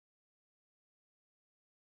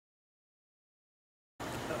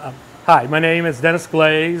Hi, my name is Dennis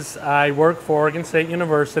Glaze. I work for Oregon State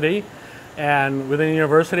University, and within the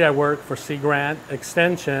university I work for Sea Grant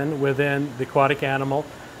Extension within the Aquatic Animal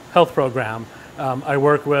Health Program. I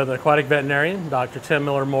work with aquatic veterinarian, Dr. Tim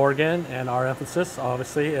Miller-Morgan, and our emphasis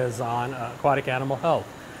obviously is on aquatic animal health.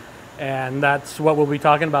 And that's what we'll be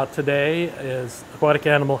talking about today is aquatic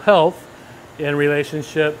animal health in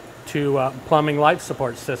relationship to plumbing life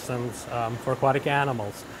support systems for aquatic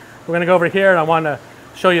animals. We're going to go over here and I want to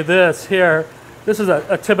show you this here. This is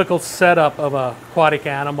a typical setup of an aquatic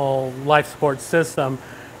animal life support system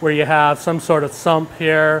where you have some sort of sump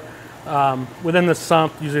here. Within the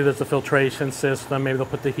sump, usually there's a filtration system. Maybe they'll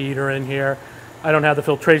put the heater in here. I don't have the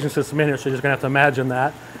filtration system in here, so you're just going to have to imagine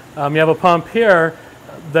that. You have a pump here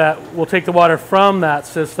that will take the water from that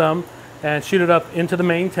system and shoot it up into the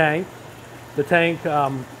main tank. The tank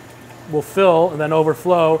will fill and then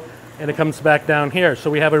overflow, and it comes back down here. So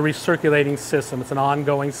we have a recirculating system. It's an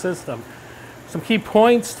ongoing system. Some key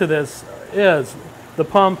points to this is the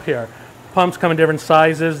pump here. Pumps come in different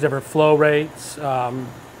sizes, different flow rates,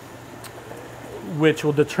 which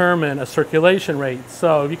will determine a circulation rate.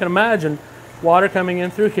 So if you can imagine water coming in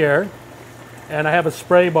through here, and I have a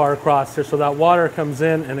spray bar across here, so that water comes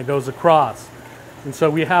in and it goes across. And so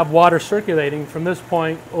we have water circulating from this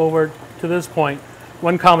point over to this point.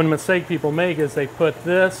 One common mistake people make is they put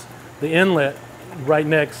this, the inlet, right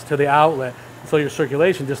next to the outlet. So your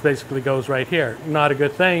circulation just basically goes right here. Not a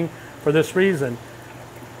good thing for this reason.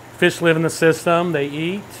 Fish live in the system, they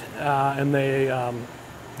eat, and they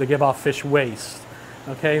give off fish waste.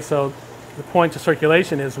 Okay, so the point of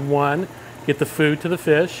circulation is 1, get the food to the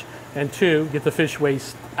fish, and 2, get the fish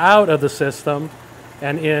waste out of the system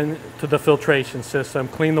and into the filtration system,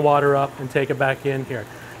 clean the water up and take it back in here.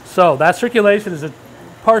 So that circulation is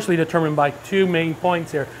partially determined by 2 main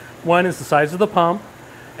points here. 1 is the size of the pump,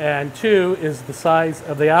 and 2 is the size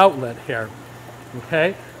of the outlet here.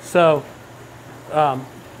 Okay, so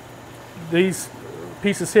these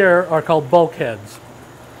pieces here are called bulkheads.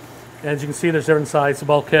 As you can see, there's different sized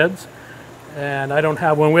bulkheads, and I don't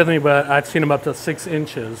have one with me, but I've seen them up to 6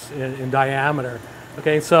 inches in diameter.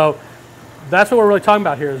 Okay, so that's what we're really talking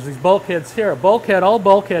about here is these bulkheads here. A bulkhead, all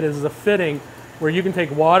bulkhead is a fitting where you can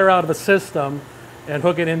take water out of a system and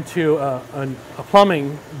hook it into a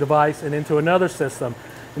plumbing device and into another system.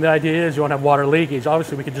 And the idea is you won't have water leakage.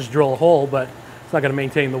 Obviously, we could just drill a hole, but it's not going to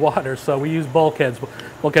maintain the water. So we use bulkheads.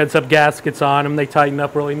 Bulkheads have gaskets on them. They tighten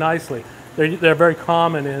up really nicely. They're very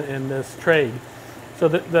common in this trade. So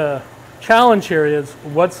the challenge here is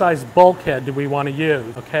what size bulkhead do we want to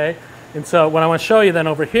use, okay? And so what I want to show you then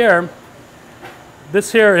over here,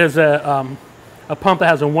 this here is a pump that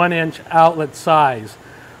has a 1-inch outlet size.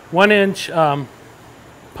 1-inch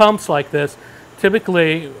pumps like this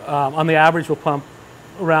typically on the average will pump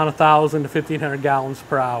around 1,000 to 1,500 gallons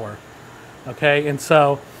per hour. Okay, and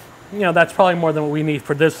so you know that's probably more than what we need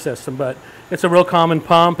for this system, but it's a real common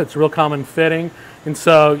pump, it's a real common fitting, and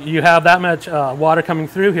so you have that much water coming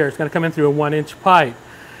through here. It's going to come in through a 1-inch pipe.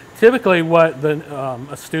 Typically what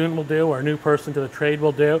a student will do or a new person to the trade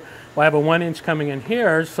will do, well, I have a 1-inch coming in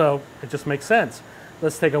here, so it just makes sense.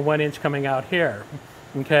 Let's take a 1-inch coming out here.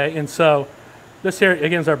 Okay, and so this here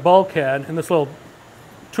again is our bulkhead, and this little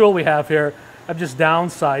tool we have here, I've just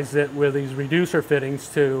downsized it with these reducer fittings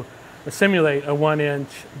to simulate a 1-inch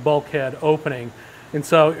bulkhead opening. And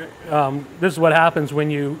so this is what happens when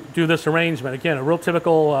you do this arrangement. Again, a real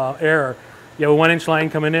typical error. You have a 1-inch line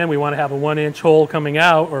coming in, we want to have a 1-inch hole coming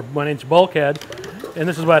out, or 1-inch bulkhead, and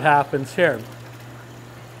this is what happens here.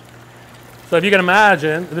 So if you can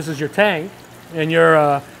imagine, this is your tank, and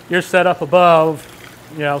you're set up above,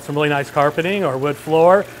 you know, some really nice carpeting or wood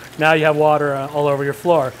floor. Now you have water all over your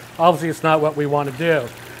floor. Obviously, it's not what we want to do.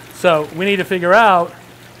 So we need to figure out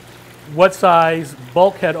what size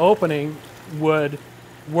bulkhead opening would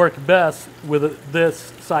work best with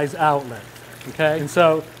this size outlet. Okay, and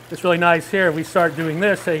so it's really nice here. If we start doing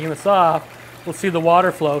this, taking this off, we'll see the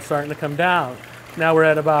water flow starting to come down. Now we're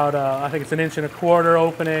at about, I think it's 1.25 inch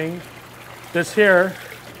opening. This here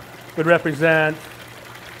would represent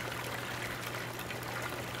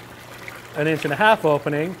 1.5 inch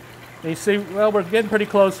opening. And you see, well, we're getting pretty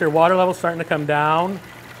close here. Water level's starting to come down.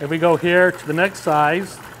 If we go here to the next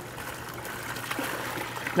size,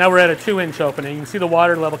 now we're at a 2-inch opening. You can see the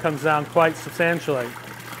water level comes down quite substantially.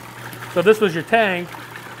 So if this was your tank,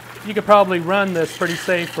 you could probably run this pretty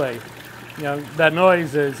safely. You know, that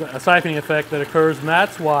noise is a siphoning effect that occurs, and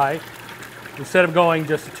that's why instead of going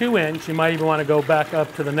just a 2-inch, you might even want to go back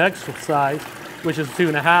up to the next size, which is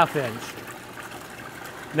 2.5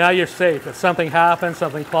 inch. Now you're safe. If something happens,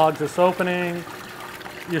 something clogs this opening,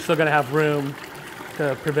 you're still going to have room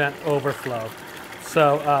to prevent overflow.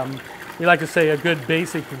 So we like to say a good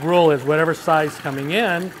basic rule is whatever size coming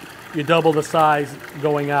in, you double the size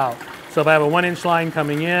going out. So if I have a 1-inch line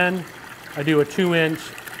coming in, I do a 2-inch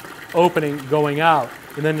opening going out.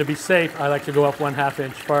 And then to be safe, I like to go up 1/2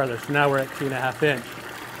 inch farther. So now we're at 2.5 inch.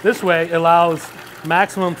 This way it allows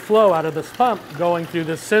maximum flow out of this pump going through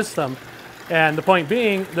this system. And the point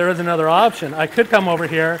being, there is another option. I could come over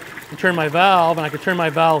here and turn my valve, and I could turn my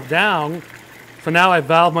valve down. So now I've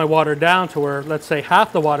valved my water down to where, let's say,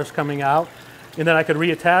 half the water's coming out, and then I could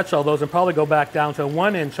reattach all those and probably go back down to a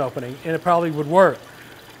 1-inch opening, and it probably would work.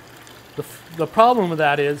 The problem with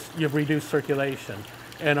that is you've reduced circulation,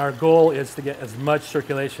 and our goal is to get as much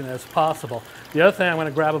circulation as possible. The other thing, I'm going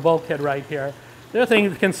to grab a bulkhead right here. The other thing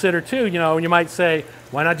to consider too, you might say,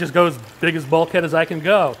 why not just go as big as bulkhead as I can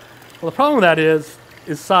go? Well, the problem with that is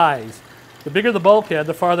size. The bigger the bulkhead,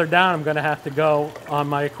 the farther down I'm going to have to go on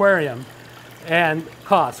my aquarium. And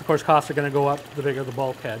costs. Of course, costs are going to go up the bigger the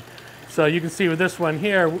bulkhead. So you can see with this one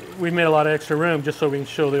here, we've made a lot of extra room just so we can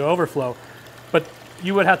show the overflow. But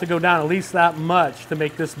you would have to go down at least that much to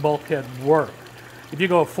make this bulkhead work. If you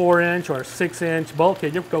go a 4-inch or a 6-inch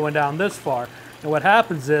bulkhead, you're going down this far. And what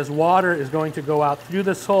happens is water is going to go out through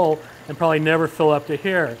this hole and probably never fill up to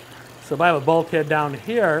here. So if I have a bulkhead down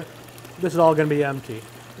here, this is all going to be empty.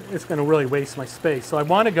 It's going to really waste my space. So I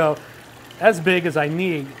want to go as big as I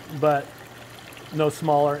need, but no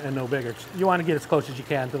smaller and no bigger. You want to get as close as you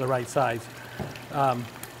can to the right size.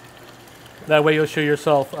 That way you'll assure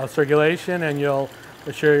yourself circulation, and you'll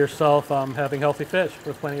assure yourself having healthy fish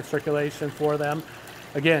with plenty of circulation for them.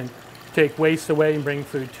 Again, take waste away and bring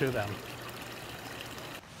food to them.